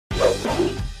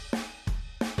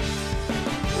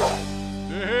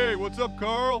what's up,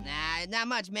 Carl? Nah, not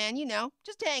much, man. You know,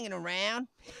 just hanging around.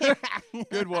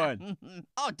 Good one.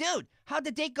 Oh, dude, how'd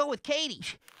the date go with Katie?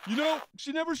 You know,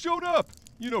 she never showed up.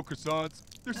 You know croissants.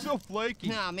 They're so flaky.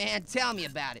 No, man, tell me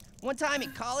about it. One time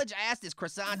in college, I asked this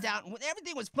croissant out, and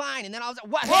everything was fine, and then I was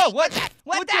like, what? Whoa, hey, what?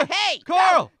 What the? Hey!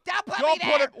 Carl! Don't put Don't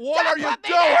me put there! it. What Don't are you put me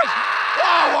doing? there!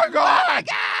 Oh, my God!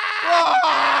 Oh,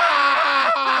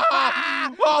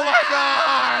 my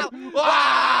God!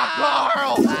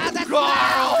 Carl! That's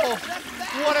Carl! bad.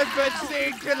 What has been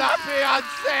seen cannot be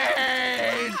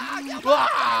unseen!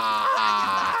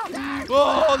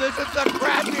 Oh, this is the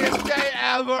crappiest day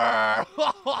ever!